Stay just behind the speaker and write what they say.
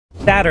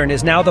Saturn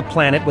is now the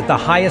planet with the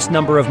highest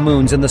number of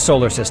moons in the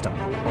solar system.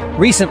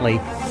 Recently,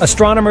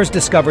 astronomers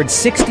discovered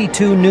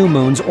 62 new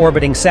moons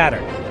orbiting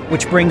Saturn,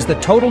 which brings the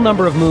total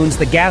number of moons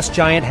the gas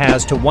giant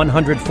has to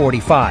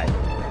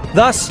 145.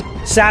 Thus,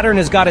 Saturn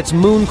has got its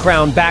moon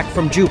crown back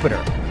from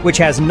Jupiter, which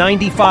has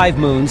 95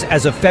 moons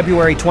as of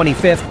February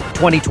 25,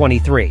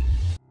 2023.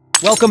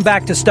 Welcome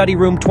back to Study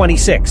Room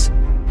 26.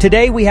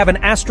 Today we have an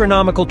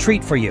astronomical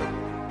treat for you.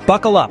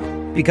 Buckle up,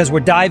 because we're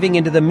diving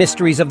into the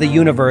mysteries of the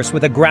universe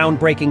with a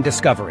groundbreaking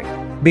discovery.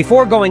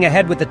 Before going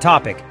ahead with the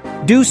topic,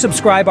 do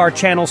subscribe our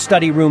channel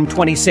Study Room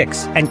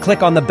 26 and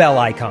click on the bell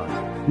icon.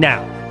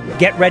 Now,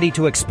 get ready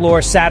to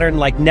explore Saturn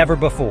like never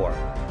before.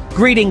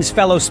 Greetings,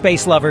 fellow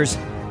space lovers.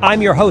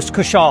 I'm your host,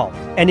 Kushal,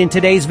 and in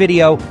today's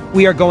video,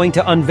 we are going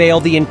to unveil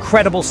the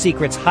incredible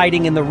secrets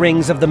hiding in the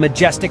rings of the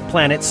majestic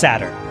planet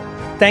Saturn.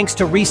 Thanks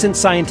to recent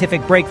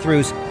scientific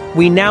breakthroughs,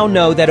 we now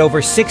know that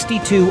over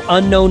 62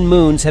 unknown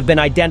moons have been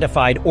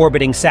identified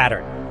orbiting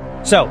Saturn.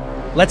 So,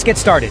 let's get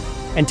started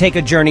and take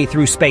a journey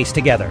through space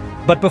together.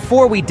 But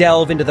before we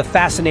delve into the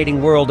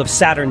fascinating world of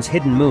Saturn's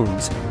hidden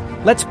moons,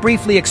 let's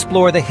briefly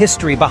explore the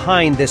history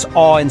behind this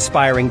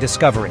awe-inspiring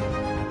discovery.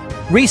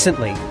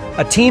 Recently,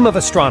 a team of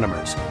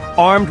astronomers,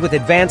 armed with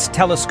advanced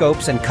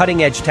telescopes and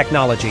cutting-edge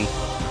technology,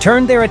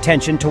 turned their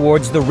attention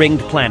towards the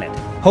ringed planet,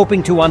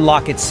 hoping to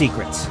unlock its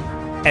secrets.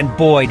 And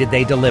boy, did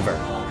they deliver.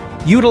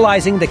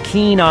 Utilizing the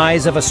keen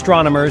eyes of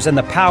astronomers and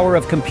the power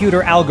of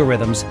computer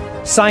algorithms,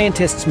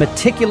 scientists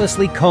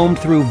meticulously combed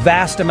through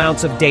vast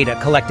amounts of data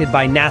collected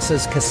by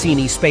NASA's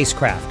Cassini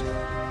spacecraft.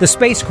 The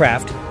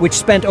spacecraft, which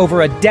spent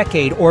over a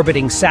decade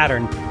orbiting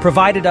Saturn,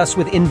 provided us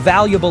with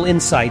invaluable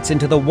insights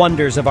into the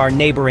wonders of our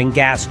neighboring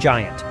gas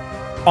giant.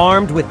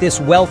 Armed with this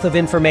wealth of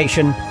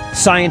information,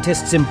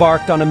 scientists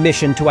embarked on a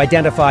mission to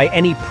identify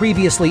any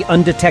previously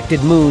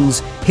undetected moons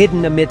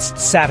hidden amidst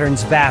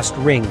Saturn's vast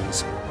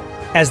rings.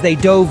 As they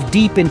dove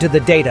deep into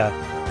the data,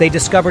 they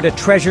discovered a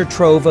treasure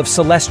trove of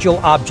celestial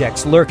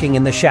objects lurking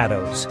in the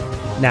shadows.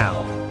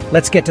 Now,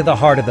 let's get to the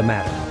heart of the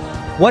matter.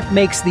 What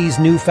makes these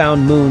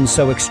newfound moons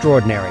so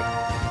extraordinary?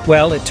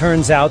 Well, it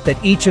turns out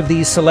that each of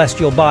these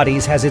celestial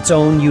bodies has its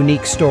own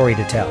unique story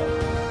to tell.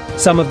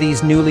 Some of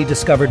these newly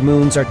discovered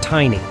moons are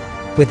tiny,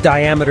 with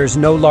diameters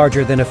no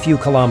larger than a few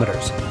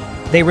kilometers.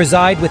 They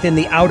reside within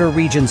the outer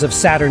regions of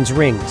Saturn's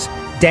rings,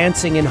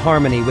 dancing in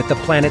harmony with the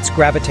planet's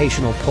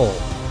gravitational pull.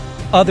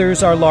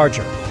 Others are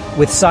larger,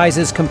 with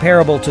sizes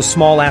comparable to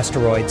small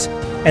asteroids,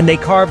 and they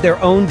carve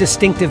their own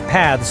distinctive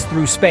paths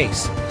through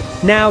space.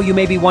 Now you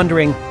may be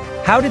wondering,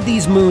 how did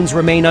these moons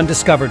remain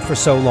undiscovered for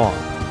so long?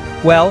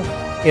 Well,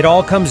 it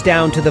all comes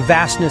down to the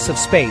vastness of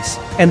space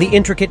and the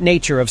intricate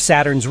nature of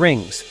Saturn's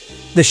rings.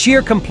 The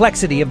sheer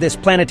complexity of this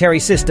planetary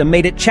system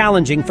made it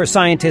challenging for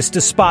scientists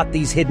to spot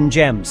these hidden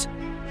gems.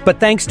 But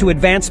thanks to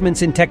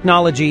advancements in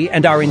technology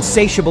and our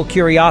insatiable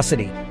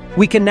curiosity,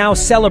 we can now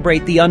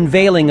celebrate the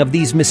unveiling of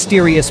these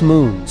mysterious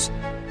moons.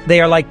 They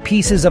are like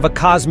pieces of a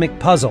cosmic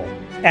puzzle,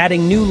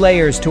 adding new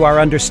layers to our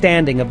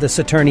understanding of the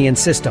Saturnian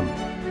system.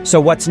 So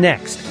what's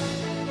next?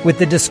 With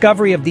the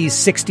discovery of these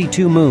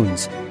 62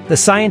 moons, the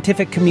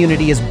scientific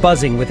community is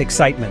buzzing with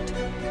excitement.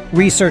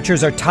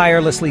 Researchers are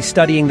tirelessly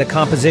studying the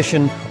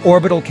composition,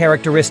 orbital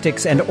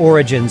characteristics, and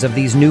origins of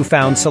these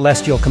newfound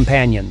celestial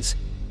companions.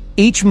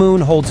 Each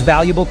moon holds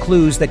valuable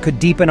clues that could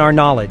deepen our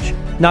knowledge,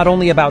 not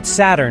only about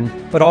Saturn,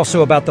 but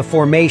also about the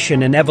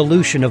formation and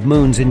evolution of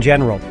moons in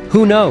general.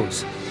 Who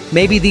knows?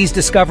 Maybe these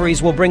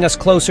discoveries will bring us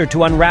closer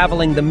to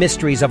unraveling the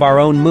mysteries of our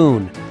own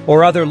moon,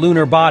 or other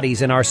lunar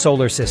bodies in our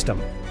solar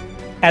system.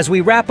 As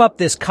we wrap up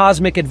this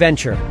cosmic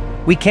adventure,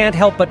 we can't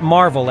help but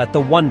marvel at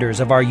the wonders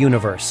of our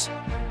universe.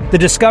 The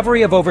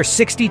discovery of over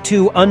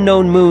 62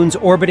 unknown moons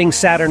orbiting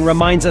Saturn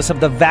reminds us of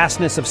the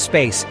vastness of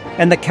space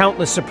and the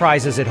countless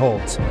surprises it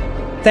holds.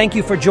 Thank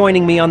you for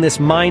joining me on this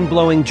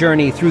mind-blowing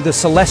journey through the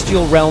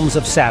celestial realms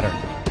of Saturn.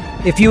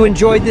 If you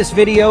enjoyed this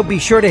video, be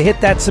sure to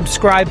hit that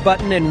subscribe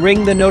button and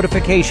ring the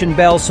notification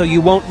bell so you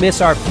won't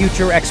miss our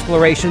future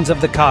explorations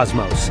of the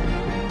cosmos.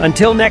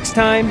 Until next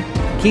time,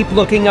 keep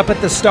looking up at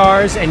the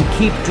stars and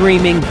keep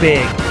dreaming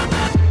big.